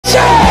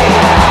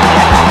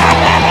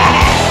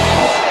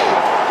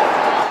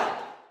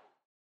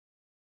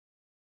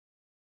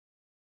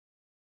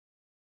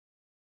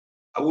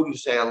wouldn't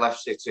say I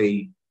left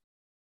City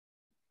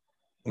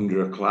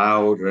under a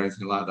cloud or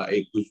anything like that.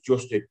 It was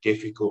just a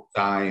difficult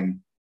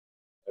time.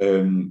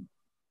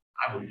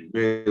 I was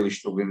really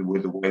struggling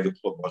with the way the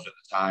club was at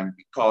the time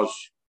because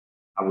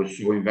I was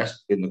so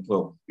invested in the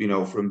club.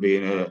 From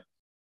being a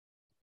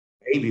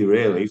baby,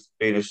 really,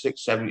 being a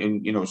 6, 7,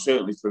 and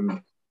certainly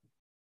from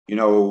you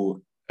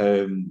know.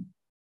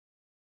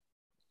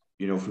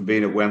 From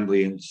being at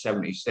Wembley in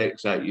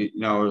 '76, I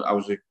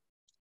was a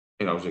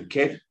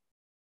kid,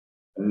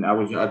 and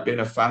I'd been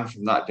a fan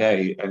from that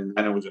day, and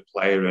then I was a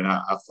player, and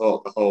I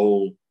thought the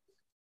whole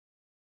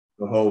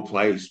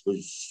place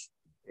was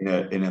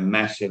in a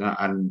mess,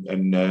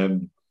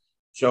 and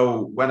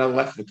so when I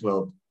left the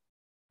club,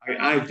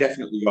 I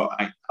definitely got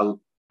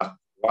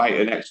quite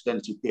an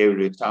extensive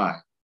period of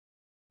time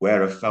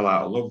where I fell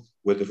out of love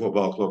with the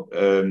football club.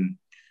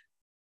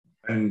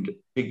 And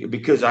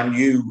because I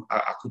knew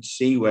I could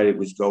see where it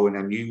was going,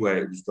 I knew where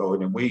it was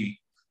going, and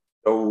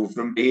so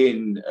from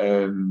being,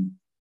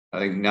 I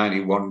think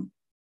 91,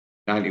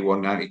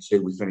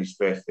 92, we finished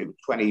fifth. It was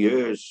 20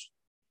 years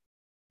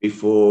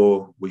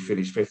before we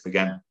finished fifth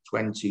again.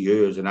 20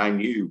 years, and I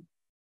knew.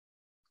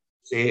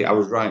 See, I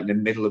was right in the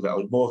middle of it. I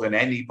was more than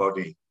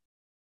anybody.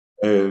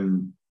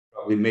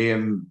 Probably me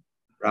and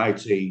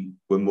Righty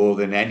were more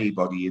than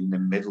anybody in the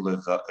middle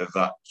of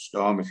that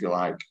storm, if you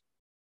like.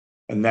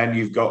 And then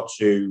you've got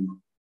to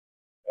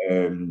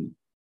kind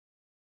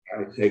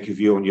of take a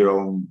view on your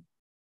own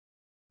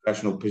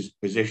professional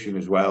position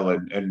as well.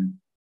 And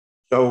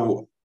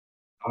so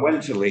I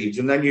went to Leeds,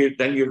 and then you're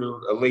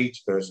a Leeds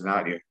person,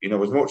 aren't you?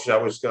 As much as I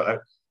was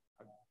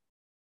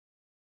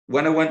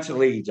when I went to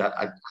Leeds,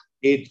 I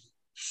did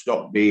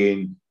stop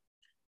being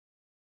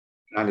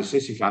kind of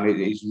City fan.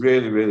 It's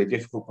really, really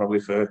difficult probably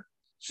for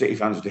City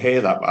fans to hear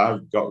that, but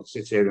I've got to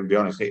sit here and be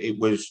honest. It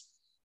was.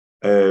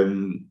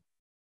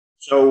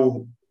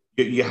 So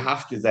you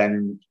have to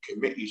then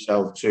commit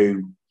yourself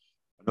to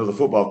another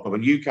football club,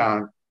 and you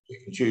can't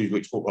pick and choose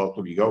which football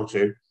club you go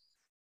to.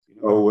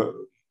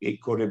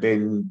 It could have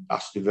been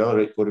Aston Villa,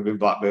 it could have been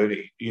Blackburn.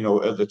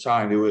 At the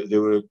time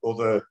there were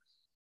other,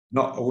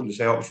 I wouldn't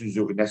say options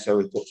that would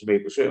necessarily put to me,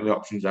 but certainly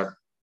options I've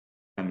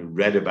kind of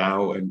read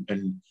about,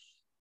 and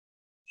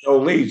so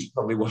Leeds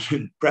probably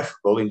wasn't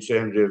preferable in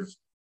terms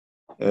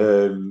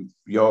of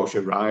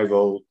Yorkshire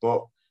rival,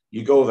 but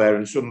you go there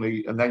and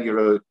suddenly, and then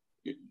you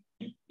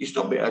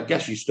stop being, I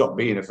guess you stop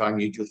being a fan.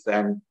 You just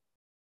then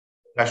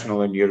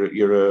professional, and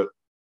you're a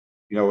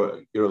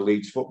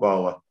Leeds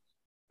footballer.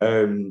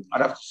 I'd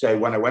have to say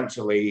when I went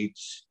to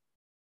Leeds,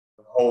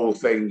 the whole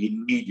thing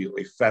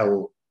immediately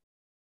felt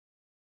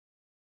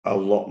a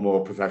lot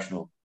more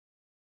professional.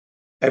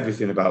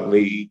 Everything about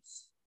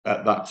Leeds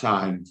at that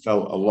time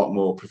felt a lot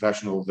more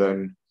professional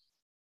than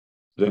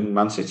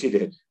Man City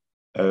did.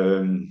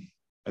 And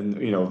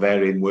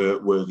therein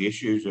were the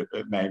issues at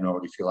Main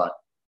Road, if you like.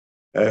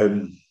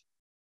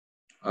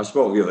 I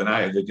spoke the other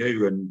night of the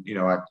do, and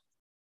I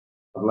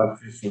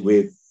left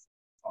with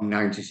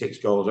 96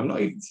 goals. I'm not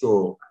even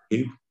sure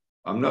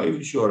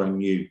I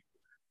knew.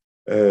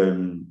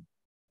 And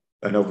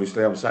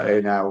obviously, I'm sat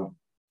here now,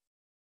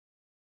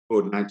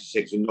 scored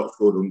 96 and not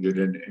scored 100,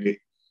 and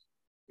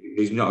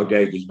it's not a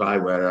day goes by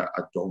where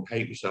I don't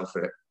hate myself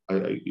for it.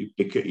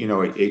 Because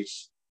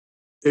it's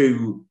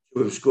to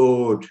have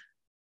scored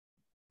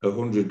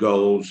 100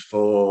 goals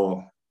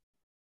for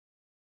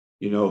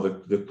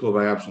the club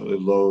I absolutely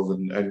love,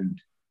 and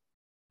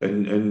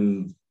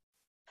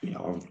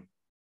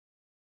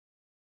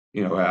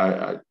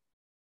I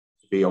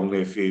be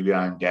only a few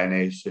behind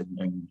Dennis,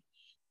 and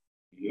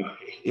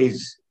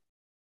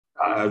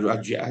I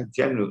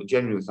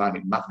genuinely find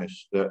it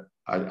madness that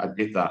I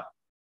did that,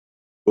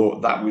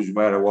 but that was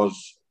where I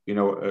was,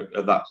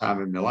 at that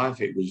time in my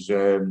life. It was.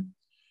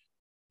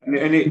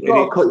 You've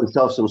got to cut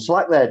yourself some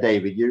slack there,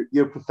 David.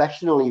 You're a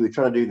professional, and you were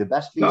trying to do the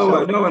best for yourself.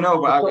 No.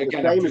 But it's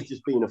not the same as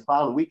just being a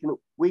fan.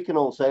 We can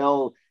all say,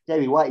 "Oh,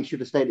 David White, should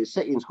have stayed at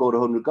City and scored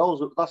 100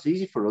 goals." That's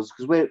easy for us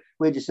because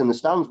we're just in the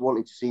stands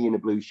wanting to see you in a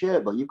blue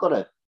shirt. But you've got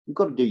to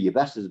do your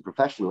best as a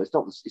professional. It's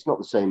not the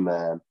same.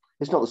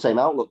 It's not the same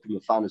outlook from a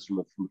fan as from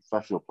a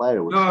professional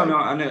player. No,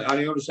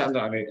 I understand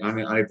that,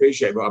 and I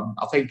appreciate it. But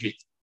I think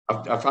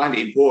I find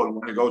it important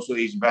when I go to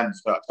these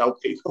events that I tell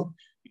people,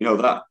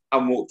 that how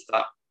much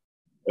that.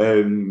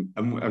 And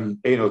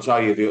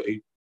tell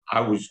you,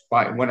 I was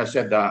quite, when I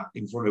said that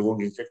in front of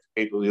 150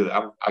 people,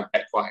 I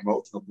get quite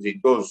emotional because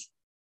it does.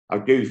 I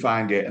do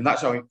find it, and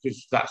that's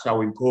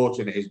how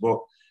important it is. But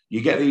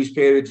you get these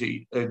periods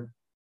when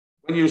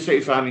you're a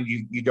City fan and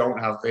you don't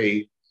have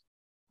the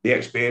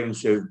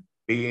experience of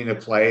being a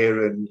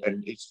player, and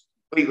it's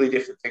a completely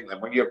different thing than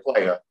when you're a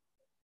player.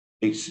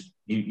 It's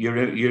you're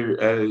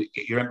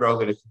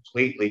involved in a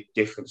completely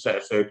different set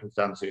of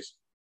circumstances.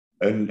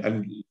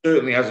 And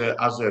certainly as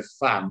a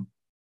fan,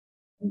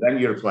 and then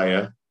you're a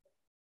player,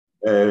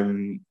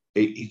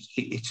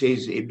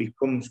 it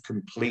becomes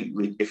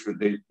completely different.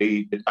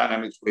 The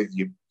dynamics with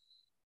you,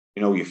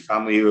 your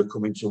family who are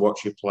coming to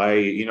watch you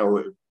play,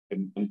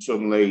 and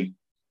suddenly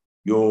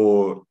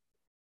you're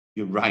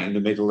you're right in the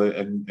middle,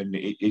 and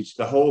it's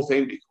the whole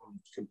thing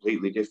becomes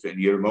completely different.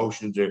 Your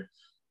emotions are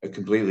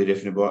completely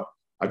different. But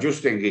I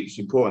just think it's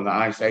important that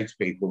I say to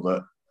people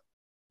that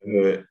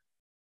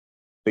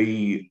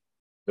the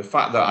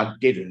fact that I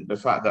didn't, the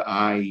fact that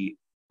I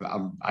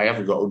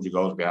haven't got 100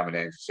 goals behind my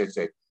name for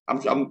City.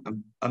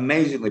 I'm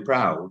amazingly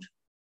proud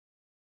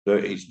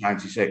that it's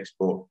 96,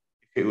 but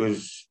if it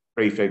was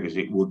three figures,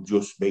 it would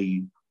just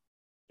be,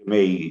 to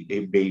me,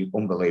 it'd be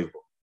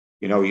unbelievable.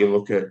 You know, you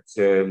look at,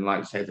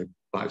 like say, the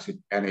likes of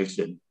Dennis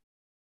and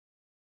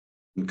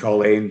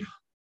Colin.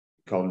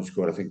 Colin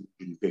scored, I think,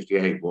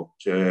 58, but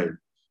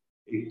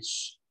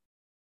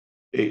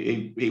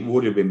it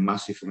would have been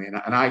massive for me.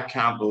 And I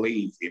can't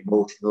believe the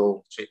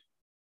emotional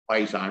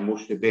place I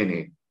must have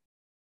been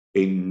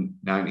in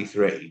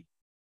 93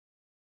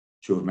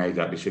 to have made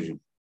that decision.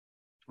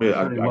 It's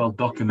very well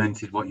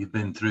documented what you've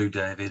been through,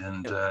 David,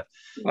 and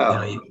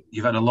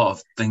you've had a lot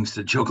of things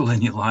to juggle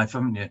in your life,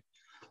 haven't you?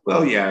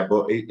 Well, yeah,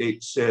 but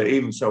it's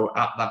even so,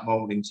 at that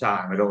moment in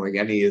time, I don't think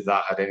any of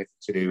that had anything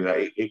to do with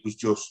that. It was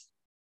just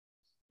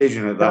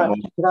vision at that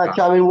moment. Can I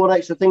chime in one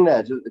extra thing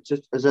there?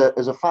 Just as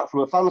a fact,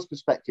 from a fan's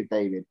perspective,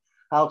 David,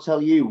 I'll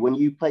tell you, when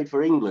you played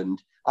for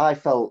England, I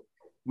felt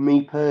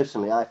a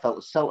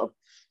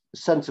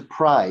sense of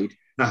pride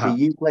to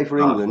see you play for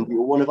England.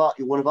 You're one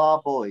of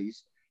our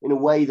boys, in a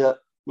way that,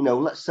 you know,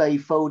 let's say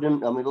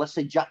Foden, let's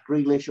say Jack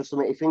Grealish or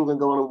something. If England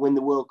go on and win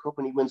the World Cup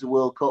and he wins the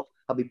World Cup,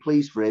 I'll be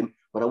pleased for him,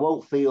 but I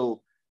won't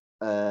feel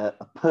a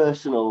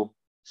personal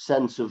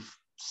sense of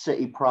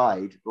City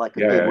pride like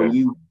I did when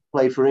you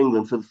played for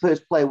England. For the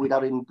first player we'd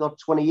had in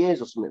 20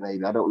 years or something,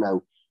 maybe, I don't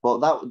know, but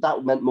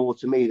that meant more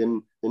to me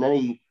than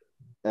any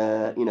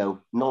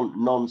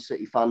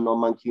non-City fan,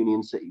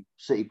 non-Mancunian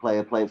City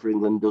player playing for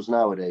England does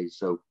nowadays.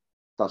 So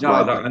that's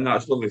and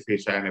that's lovely for you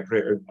saying. I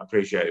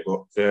appreciate it,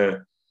 but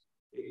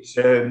it's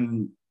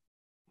Ian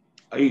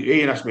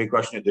asked me a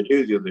question at the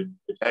other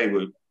day.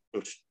 Was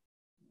just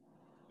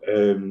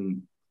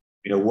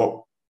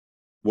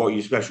what are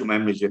your special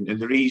memories, and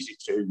they're easy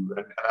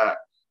to.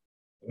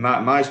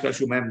 My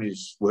special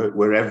memories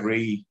were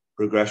every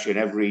progression,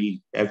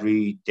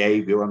 every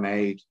debut I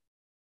made.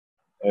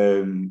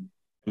 And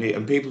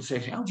people say,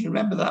 "How do you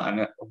remember that?"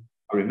 And I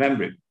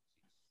remember it.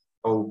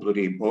 So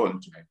bloody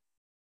important to me,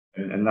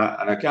 and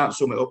I can't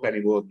sum it up any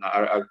more than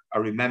that. I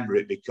remember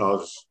it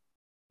because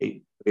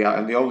and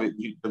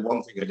the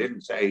one thing I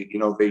didn't say,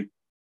 the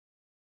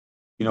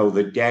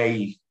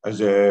day as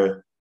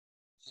a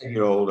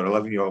 10-year-old or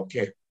 11-year-old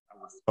kid, I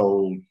was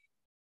told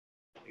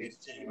if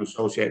the team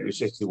associated with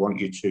City want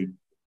you to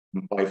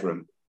play for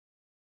them.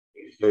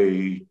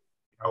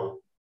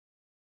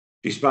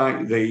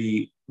 Despite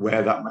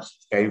where that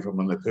message came from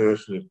and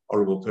the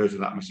horrible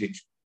person that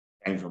message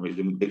came from,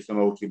 it's the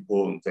most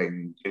important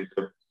thing.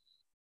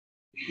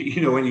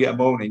 When you get a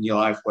moment in your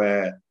life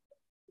where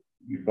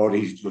your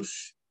body's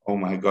just, oh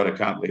my God, I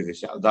can't believe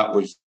this. That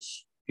was,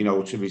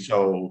 to be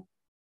told,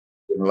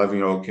 an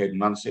 11-year-old kid,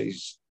 Man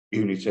City's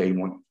uni team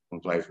want to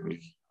play for me,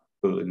 is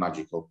absolutely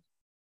magical.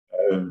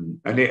 And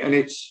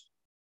it's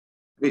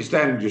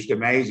then just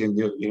amazing,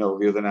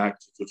 the other night,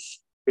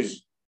 because you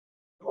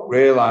don't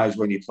realise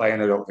when you're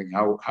playing, I don't think,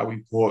 how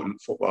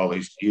important football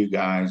is to you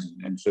guys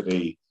and to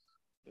the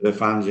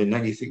fans. And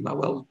then you think,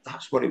 well,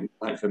 that's what it was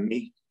like for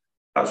me.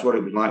 That's what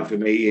it was like for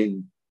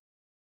me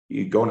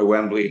you going to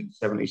Wembley in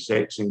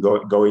 76 and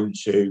going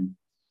to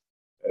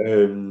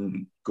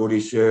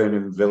Goodison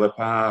and Villa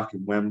Park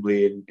and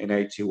Wembley in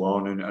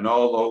 81 and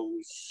all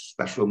those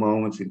special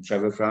moments with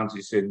Trevor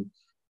Francis and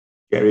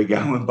Gary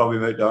Gowan, Bobby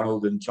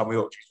McDonald and Tommy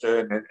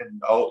Hutchison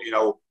and all,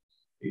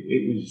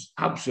 it was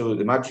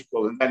absolutely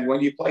magical. And then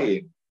when you're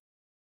playing,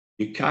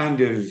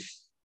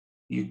 it's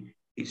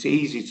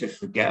easy to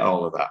forget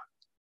all of that.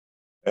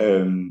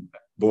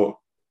 But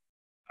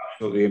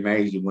absolutely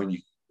amazing when you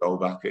go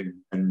back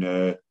and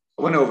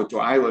I went over to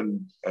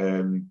Ireland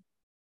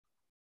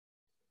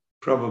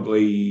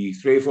probably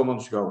 3 or 4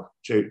 months ago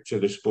to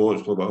the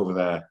sports club over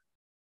there.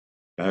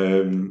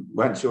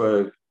 Went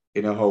to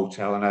in a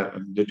hotel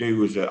and the dude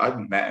was, I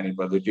hadn't met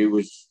anybody, the dude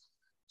was,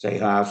 say,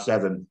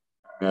 7:30.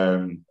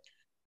 And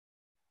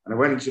I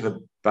went into the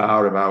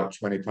bar about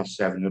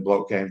 7:20. The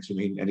bloke came to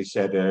me and he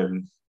said,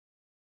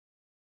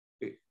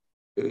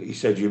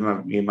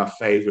 you're my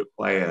favourite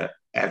player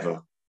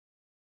ever.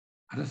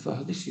 And I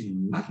thought, this is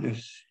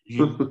madness.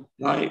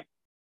 Like,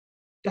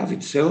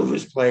 David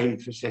Silva's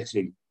played for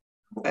City.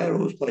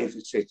 Aero's played for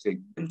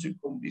City. Two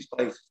companies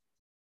played.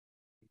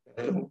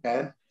 I don't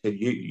care. I said,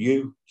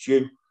 you.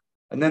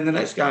 And then the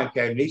next guy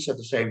came and he said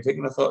the same thing.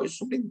 And I thought, there's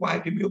something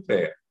winding me up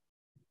here.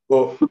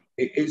 But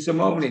it's a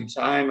moment in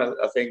time.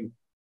 I think,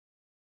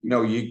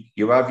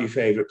 you have your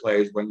favourite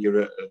players when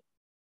you're at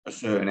a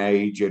certain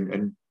age,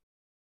 and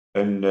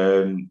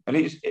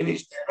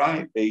it's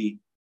right.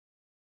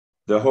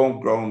 The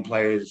homegrown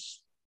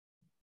players,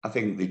 I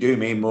think they do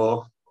mean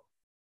more.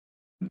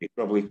 They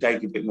probably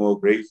take a bit more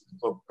grief. The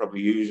club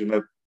probably use them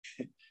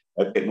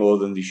a bit more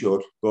than they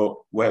should. But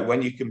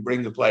when you can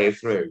bring the player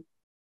through,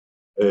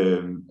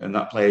 and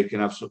that player can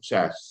have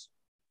success,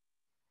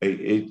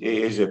 it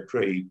is a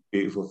pretty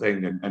beautiful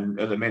thing. And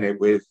at the minute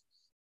with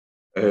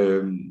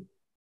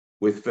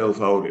Phil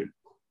Foden,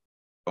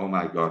 oh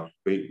my God,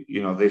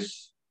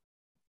 this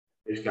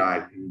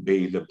guy can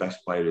be the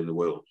best player in the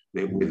world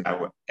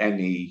without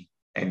any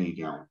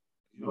doubt.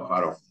 He's not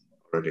far off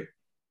already.